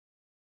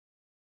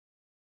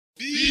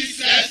BECE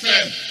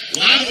FM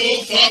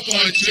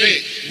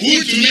 104.3.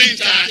 Who to me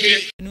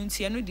take?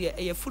 Nunti anu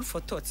de a food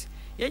for thought.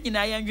 Ye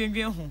nyina ya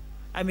ndwendwen ho.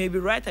 I may be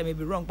right, I may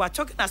be wrong, but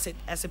talking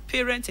as a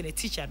parent and a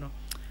teacher no.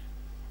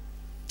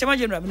 Chama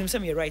general, me say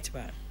you're right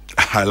ba.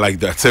 I like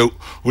that. So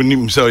when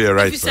you say you're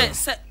right. You say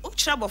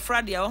ucha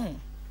bofra de ho.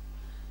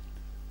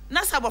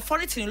 Na sa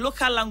bofra it in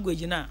local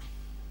language na.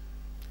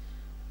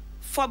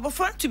 For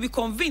bofra to be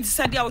convinced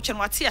say dia ucha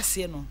no ate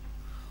ase no.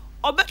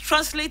 Obe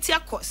translate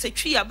akọ se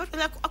twi ya, but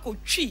akọ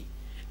twi.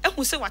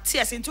 Ehu se wate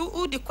ase nti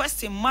who the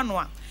question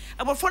manual.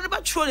 Bofra no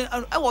ba tro e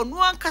wo no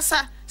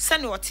ankasa se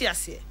ne wate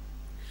ase.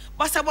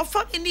 But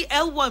bofra ni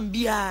L1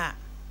 bia.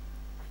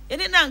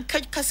 Ene na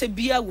nka kasa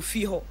bia wo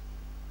fi ho.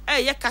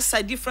 Ye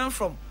kasa different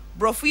from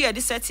brofu ye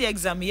the set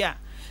exam ya.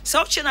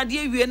 So uche na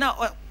de wie na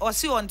o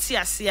se on te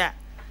ase a.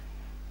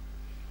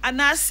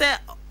 Ana se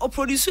o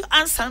produce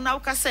answer na wo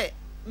kasa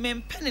me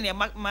pen ne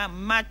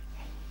ma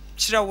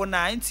kire wo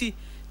na nti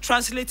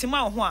translate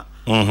ma ho a.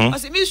 I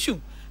say me shoe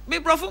me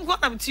brofu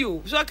nko na mti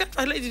o. So I can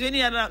translate it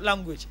any other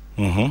language.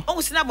 O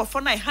se na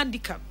bofo na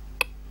handicap.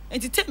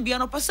 Enti tem bia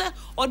no pese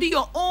or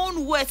your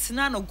own words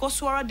na no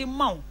goswara de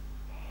ma.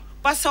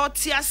 But so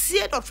te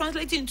ase do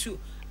translate into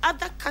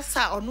other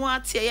kasa or no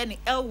atia ye ni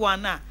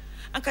L1 a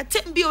anka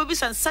tem bia obi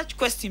san such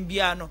question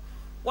bia no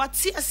what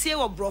ase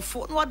wo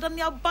brofo no wadane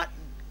aba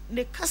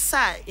ne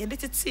kasa ye de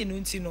tete no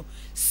nti no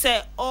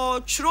se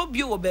o chro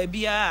bio wo ba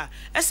bia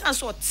esan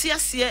so te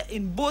ase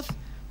in both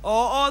or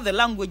all the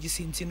languages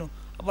nti no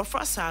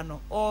abafra sa no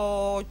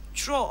or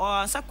chro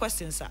or answer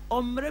questions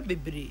o mre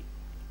bebre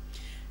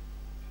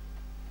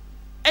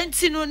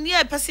enti no ne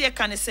e pese ye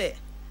kan se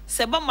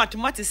ba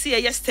mathematics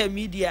ye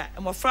despitemedia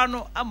amafra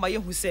no ama ye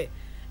hu se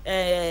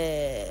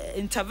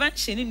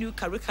intervention in new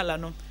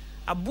curriculum no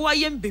aboa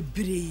yem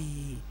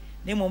bebre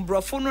ne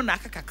mombrofo no na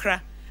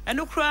akakakra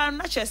eno kra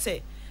na che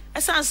se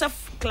esansa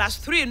class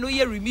 3 no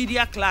ye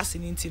remedial class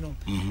ni nti no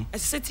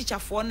ese teacher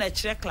for na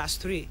kire class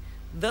 3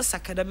 this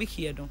academic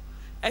year no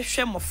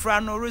ehwe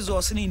mofra no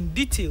resource in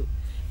detail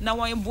na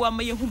wan boa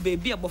ma ye hu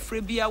bebi abofra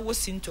bia wo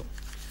sinto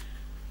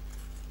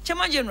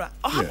chama general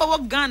ohaba wo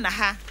Ghana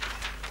ha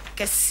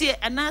kese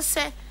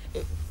anase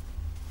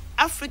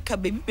Africa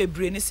bebi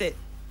bebre ni se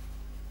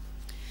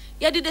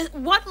yeah, did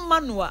one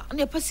manual and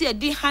you person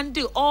they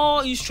handle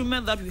all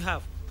instruments that we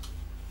have.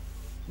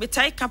 Me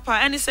tai kapa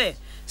and say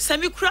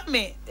semi kura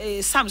me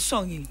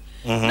Samsung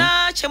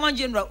na chairman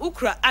general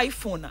ukra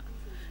iPhone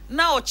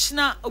na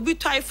ochina obi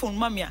to iPhone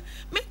mamia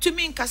me to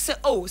me nka say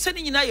oh send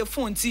nyina your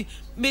phone ti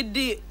me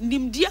de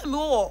nimdia me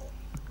wo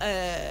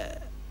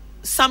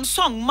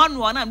Samsung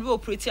manual na me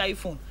operate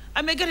iPhone.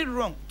 I may get it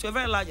wrong to a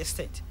very large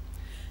extent.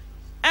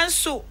 And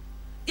so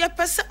ya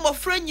person mo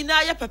friend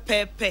nyina ya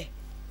pepepe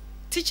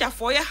teacher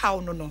for your how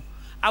no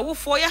awo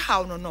for your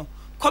how no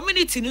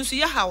community no so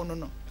your how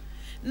no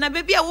na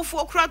baby awo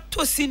for kra to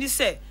sini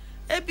say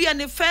e bia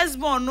ne first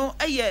born no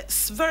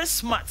very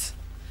smart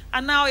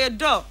and now your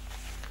dog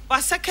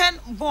but second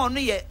born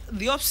no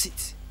the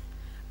opposite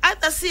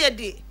after see a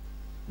day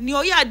ni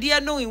oya ade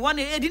no in one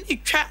e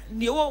didn't twa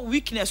ne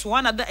weakness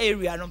one other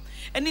area no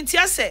and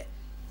ntia say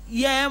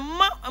ye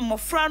ma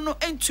amofra no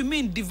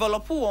entumi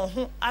develop won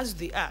ho as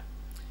they are.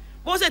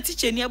 Was a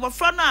teacher near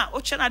Bafrana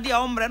or Chana de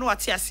Ombre no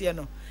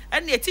Atiasiano,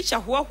 and a teacher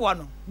who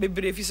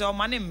bebre if or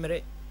man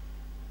emre.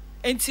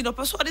 And Tino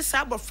Paso de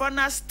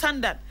Sabafrana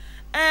standard.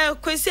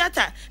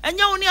 Quesiata, and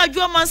you only a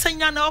German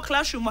Sanyana or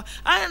classroom.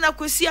 I am a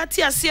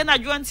Quesiatia Siena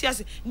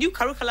Juantias, new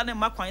curriculum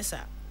and Maquansa.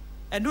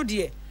 And do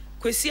dear,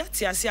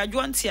 Quesiatia Sia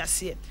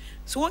Juantias.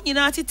 So one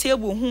united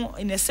table who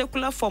in a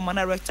circular form and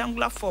a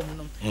rectangular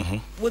form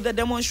with the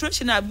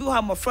demonstration I build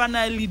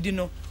Hamafrana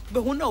leading,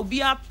 but who know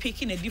be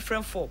picking a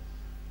different form.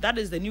 That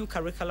is the new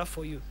curriculum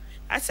for you.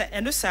 I said,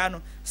 and no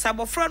sano,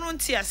 Sabofra no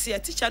tia see a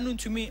teacher known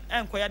to me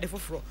and quite the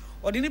fufro,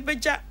 or the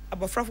beja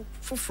abofra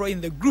fufro in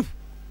the group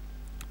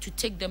to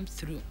take them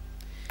through.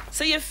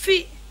 So your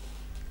fee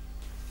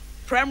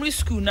primary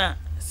school now,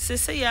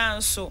 say ya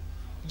so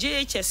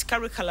JHS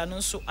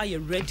curriculum so are you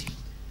ready?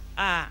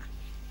 And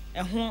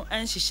home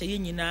and she say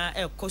na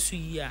e kosu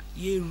ya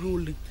ye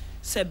ruling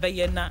say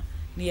be na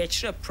near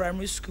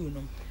primary school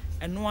no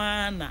and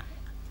one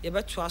ye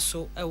beto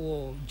so e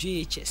wo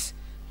JHS.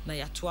 Na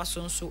ya to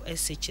aso nso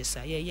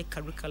SHS a ye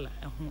curriculum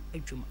ho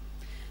adwuma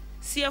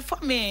see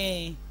for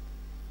me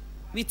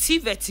with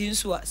TVET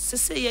nso a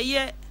say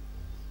ye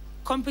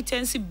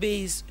competency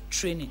based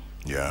training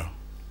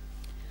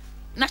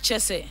na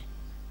chese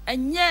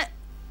enye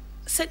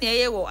se ne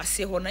ye wo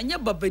ase ho na nya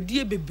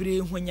babadie bebre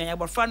ho nya ya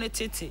bofa no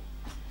tete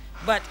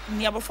but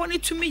ne abofo no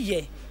tumi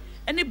ye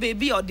ene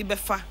baby o de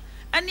befa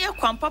ene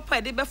akwan papa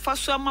de befa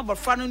so ama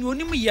bofa no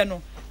onim ye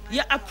no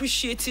ye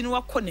appreciate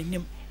no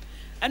akọ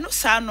eno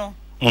sa no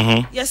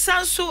yes,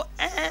 so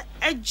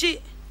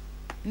edgy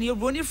near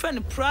Bonnie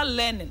friend pra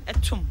learning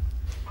etum.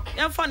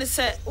 Young funny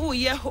say, oh,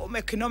 yeah, home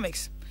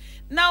economics.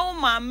 Now,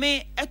 my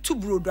me etu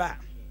broda.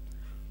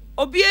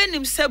 Obien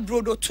him say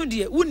brodo to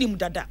the unim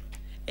dada.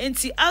 And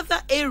the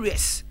other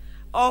areas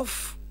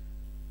of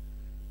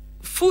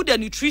food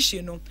and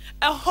nutrition,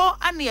 a whole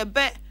and a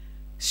bit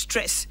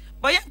stress.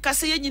 Boy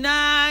kase ye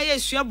nyina ye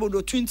sua bodo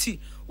 20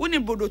 woni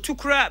bodo 2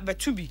 kra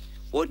betu bi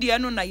wo de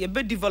no na ye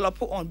be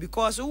develop on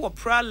because we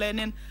prior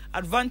learning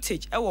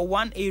advantage e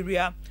one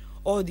area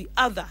or the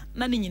other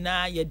na ni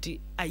nyina ye de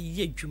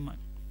aye adwuma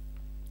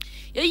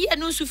ye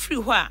no nso free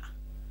ho a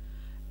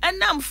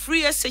enam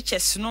free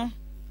SHS no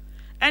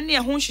ene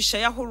ho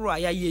hyehyɛ ya horo a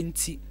ya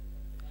yenti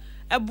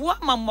eboa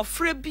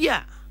mamofre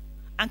bia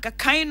anka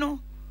kan no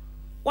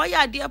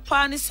waya ade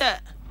pa ne se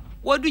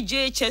wodu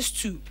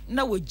JHS2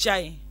 na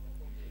wogyae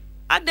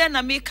aden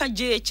na meka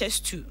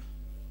JHS2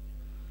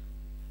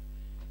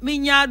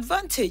 minya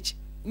advantage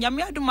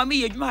nyame adoma me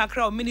yedwuma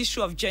hakra o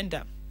Ministry of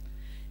Gender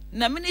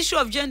na Ministry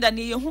of Gender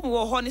ne yehu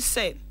wo ho ne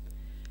se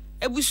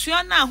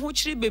ebusua na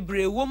ahokyiri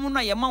bebre wo mu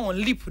na yema won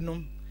lip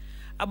no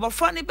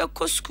abofra ne be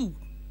ko school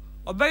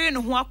obere ne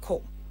ho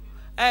akọ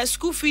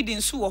school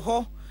feeding so wo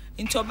ho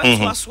into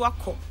obeto aso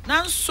akọ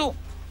nanso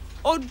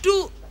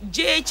odu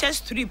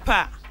JHS3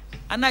 pa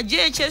ana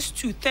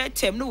JHS2 third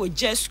term no wo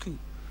je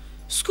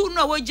school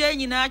no wo je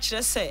nyina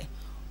akire se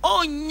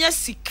onya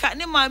sika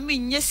ne ma me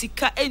nya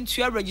sika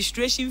entua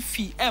registration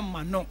fee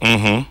emma no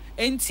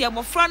enti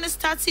abofra ne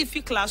start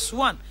fee class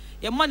 1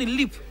 ye money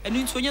lip and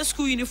into onya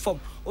school uniform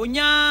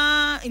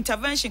onya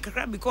intervention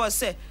kakra because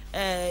say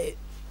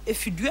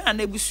efidua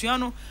na ebusua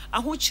no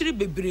ahokyiri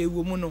bebre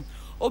wo mu no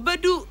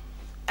obedu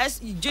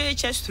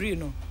JHS3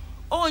 no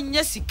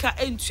onya sika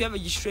entua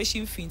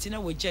registration fee nti na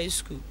wo jai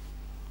school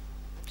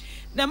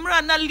na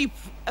mra na lip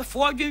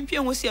for dwempie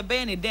ho se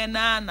be ne den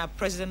na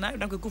president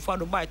na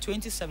Kufuor by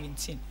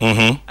 2017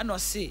 and o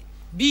say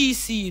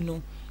BECE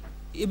no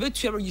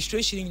ebetua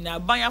registration na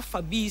ban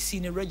for BECE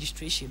ne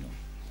registration no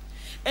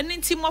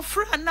enti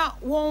mofra na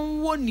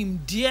won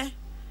nimde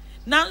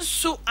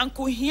nanso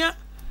ankohia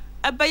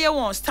ebeye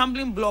won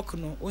stumbling block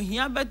no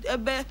ohia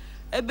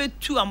ebe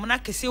tu amona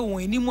kese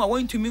won animu a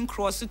won to mean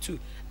cross to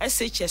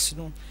SHS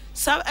no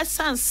sa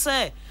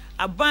esanse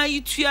aban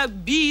yitua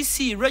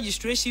BECE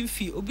registration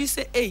fee obi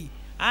say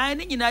ai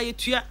ni nyina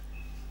yitua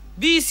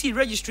BECE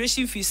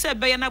registration fee say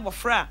be na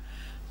bofra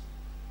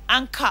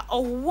anka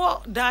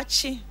owo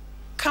dachi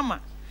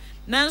kama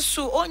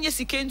nanso onye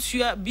sika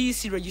ntua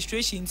BECE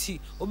registration ti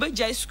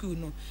obegya school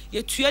no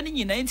yetua ni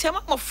nyina nti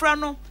ama mofra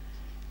no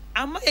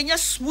ama enya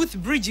smooth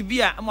bridge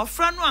bia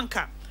mofra no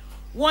anka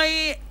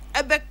won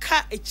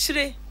ebeka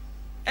ekire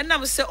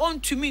enam se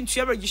ontumi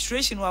ntua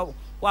registration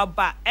wa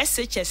ba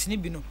SHS ni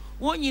bi no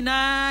won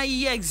nyina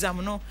ye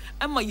exam no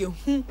ama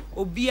yehu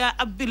obia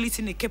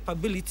ability ne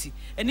capability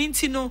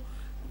eninti no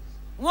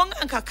won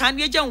anka kan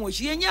ye gyan wo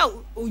chi yenya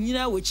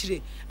onyina wo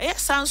chire eye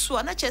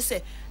sanso na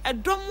chese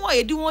edom wo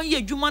yedi won ye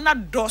adwuma na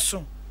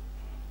doso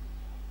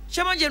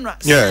chama general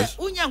yes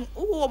unya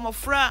wo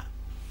mofra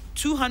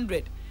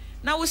 200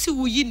 na wo si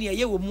wo yi ne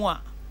ye wo mu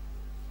a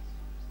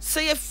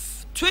say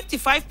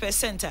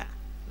 25%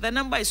 the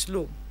number is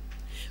low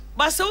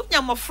but so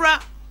unya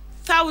mofra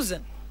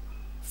 1000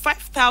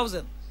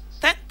 5000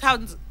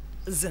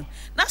 10,000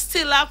 na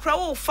still akra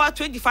wo fa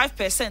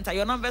 25%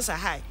 your numbers are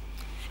high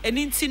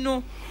eninti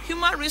no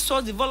human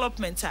resource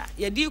development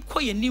ye di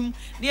koyenim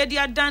na ye di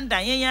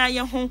adandan ye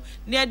ho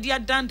na ye di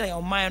adandan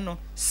your man no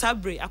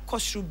sabre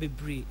akosru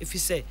bebre if you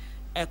say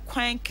e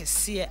kwan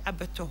kese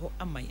abeto ho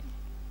amaye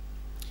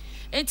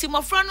enti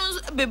mofra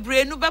no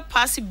bebre no be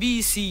pass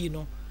BECE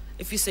no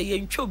if you say ye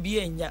ntwo bi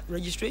enya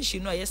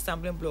registration no ye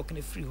stumbling block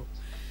na free ho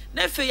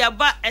na fe ya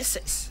ba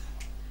SS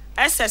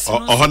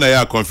no na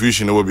ya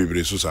confusion no be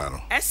bebre so sa no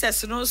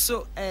SS no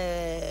so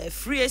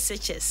free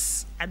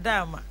SHS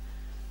adama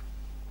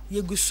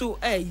yeguso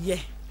ye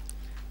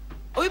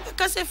o be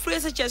ka say free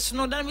SHS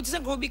no dan me say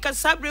go be ka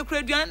sabre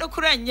kura aduane no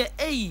kura nye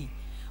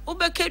o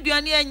be ka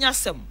aduane anya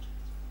sem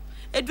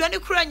aduane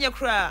kura nye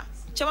kura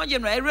chama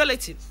general a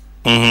relative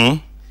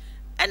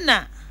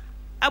enna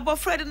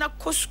abofred na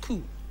ko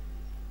school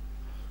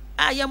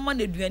ya man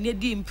aduane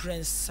di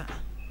imprensa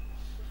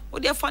o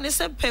de fa ne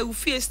se pe u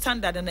fie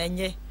standard na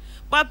nye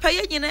ba pa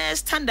ye nyina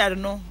standard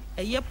no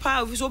eye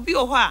pa so bi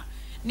o ho a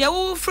ne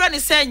wo fra ne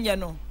se nye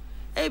no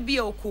e bi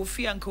o ko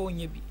fie anka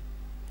onye bi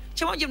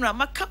chama general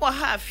maka wa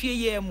ha fie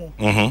ye mu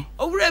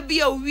owura bi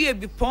a owie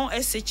bi pon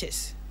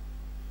SHS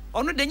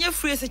ono de nye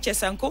free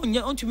SHS anka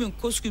onye ontumi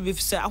nko school bi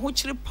fisa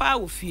ahokyere pa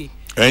wo fie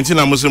enti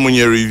na mo se mo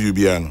nye review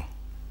bia no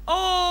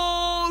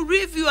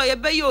review a ye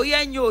be yo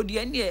ye nya odi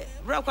ene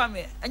bra kwa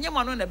me anya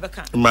mo no na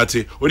beka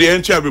mate odi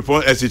enti abi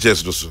pon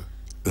SHS do so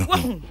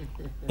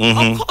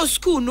of course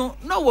school no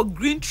wo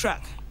green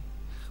track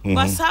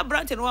but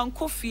sabrante no wan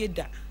coffee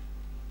da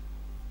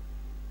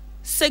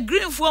se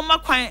green fo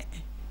makwan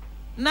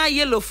na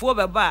yellow fo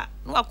beba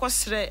no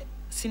akosre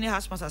senior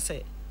house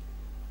say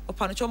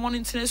opano cho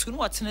morning tennis school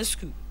no tennis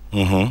school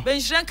ben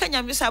jiran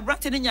kanya me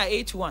sabrante nya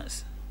 8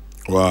 ones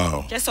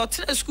wow just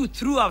tennis school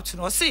throughout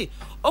no say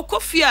o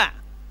coffee a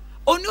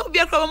oni obi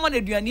akra mo na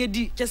aduane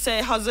di just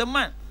say house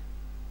man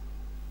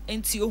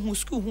enti ohun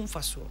school hu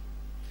mfaso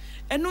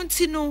enu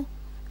nti no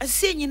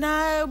ase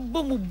nyina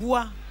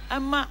bomubua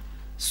ama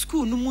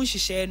school no mu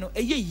hihye no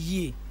eye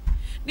yie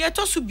ne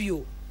etoso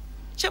bio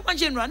chema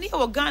general ne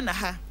wo Ghana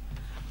ha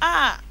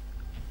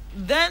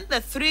then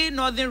the 3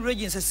 northern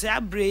regions ase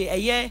abre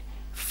eye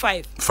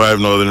 5. 5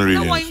 northern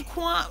regions.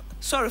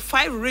 Sorry,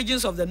 5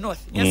 regions of the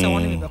north. Yes, I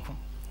want to be back.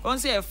 I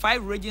want to say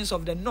 5 regions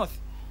of the north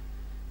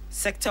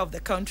sector of the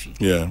country.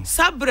 Yeah.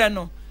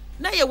 Sabrano.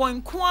 Now you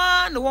want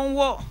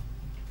one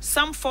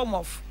some form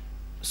of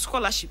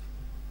scholarship.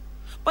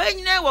 But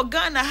you know what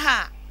Ghana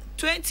ha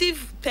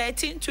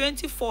 2013,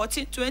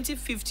 2014,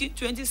 2015,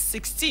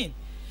 2016.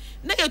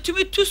 Now you to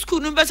me to school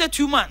no better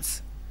 2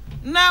 months.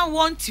 Now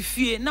want to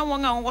fear, now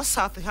one on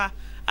south ha.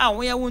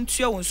 When you want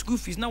to your school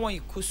fees, now when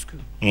you go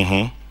school.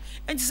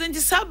 And to send the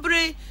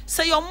sabre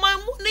say your man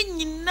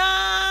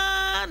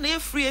na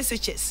free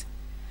SHS.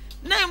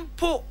 Na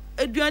mpo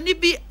aduane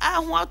bi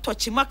aho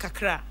atochima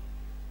kakra.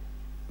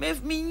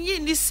 Me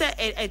ni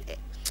say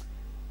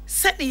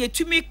send ye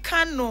to me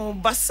can no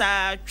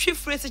basa twi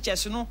free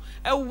SHS no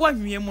e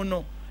wanwem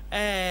no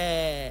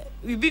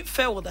we be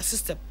fair with the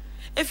system.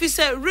 If you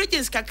say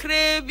regions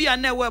kakra bi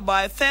ana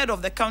whereby 1/3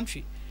 of the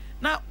country.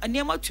 Now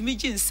aniama to me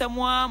jin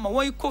semwa ma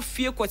won ko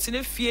fie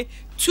kwotene fie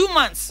 2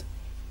 months.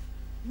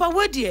 But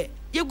where dear,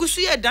 you go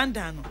see a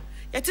dandan.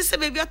 Yet is a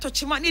baby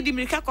atochima, need the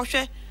Mirka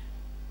Koshe,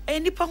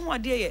 and nipa who are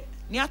dear,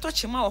 near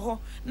atochima or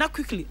na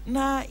quickly,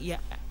 na ya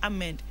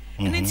amend.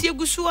 And it's your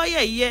gusua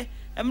ye,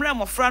 a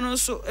mram of frano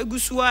so a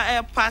gusua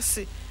a pass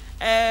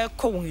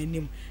coing in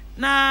him.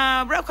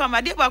 Na braka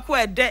my dear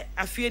Bakwa de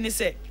a fear ni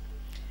say.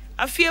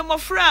 A fear more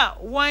fra,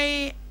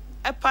 why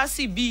a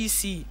passy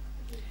BECE.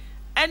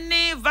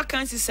 Any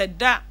vacancy said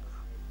that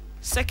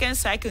second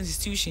cycle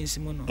institutions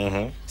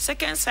mono.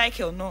 Second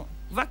cycle no.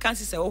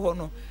 Vacancies are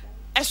no.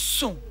 As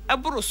soon a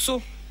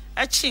broso,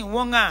 a chin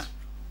won't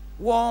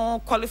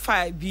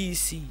qualify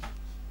BECE.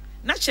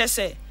 Not just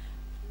say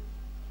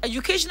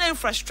educational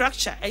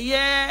infrastructure, a year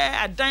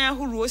a Diana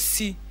who was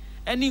see,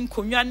 and in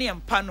Konyani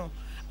and Pano.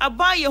 I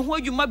buy a whole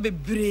you might be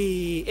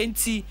brave, and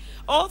see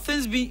all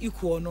things being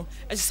equal, no,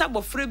 a sub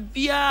of free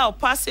beer or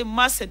passing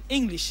maths and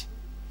English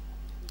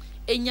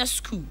in your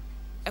school,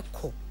 a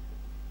co.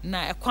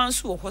 Na a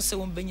council of horse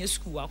won't be in your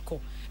school, a co.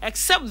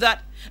 Except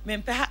that me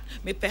peha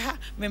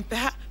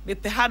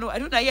no I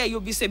don't know you'll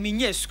be say me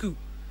near school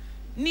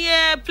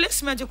near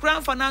placement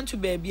crown for nan to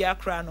baby a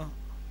crown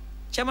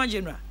Chairman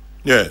General.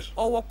 Yes.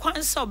 Or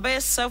council bear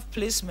self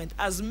placement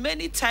as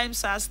many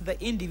times as the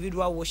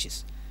individual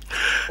wishes.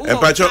 Now,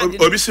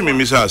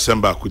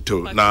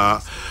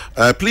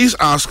 please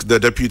ask the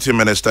Deputy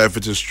Minister if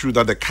it is true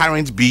that the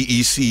current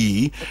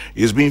BECE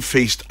is being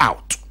phased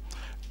out.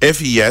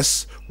 If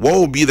yes, what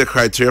will be the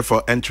criteria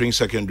for entering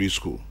secondary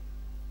school?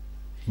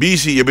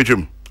 BECE ye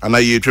betrim and I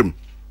ye trim.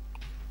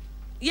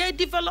 Yeah,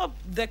 develop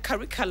the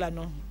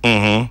curriculum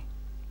no.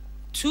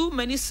 Too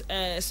many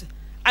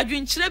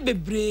adwenkyere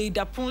bebre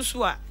da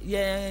ponso a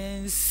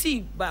ye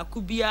si ba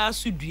kubia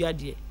sudua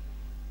de.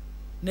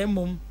 Na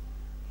mom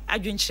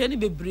adwenkyere ne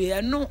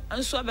bebre no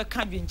anso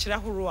abeka adwenkyere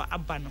horo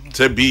aba no.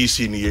 Say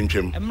BECE ni ye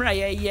ntwem. Emra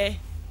ye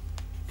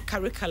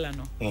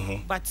curriculum no.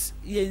 But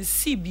ye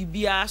si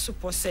bibia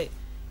support say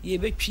ye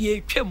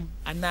betwie twem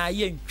ana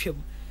ye ntwem.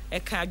 E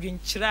ka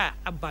adwenkyere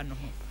aba no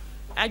ho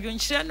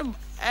adwenkyere no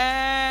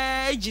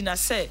gina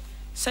say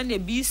sane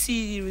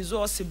BECE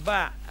resource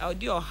ba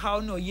odi o how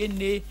no ye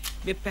ne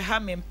bepeha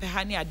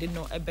mempeha ne ade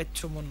no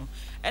ebetom no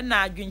e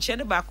na adwenkyere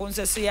no ba ko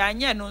nse se ya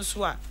anya no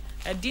nso a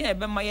ade na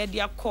be ma ye de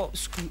akọ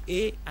school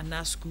A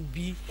and school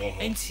B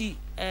enti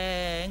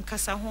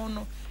nkasa ho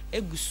no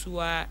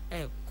egusua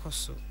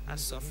ekoso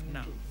as of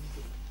now.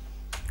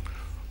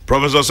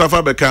 Professor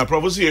Safa Beka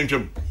prophecy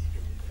entwem.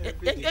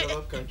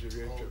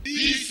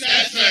 BECE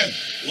FM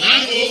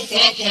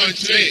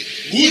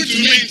 104.3. Good to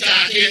meet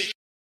you.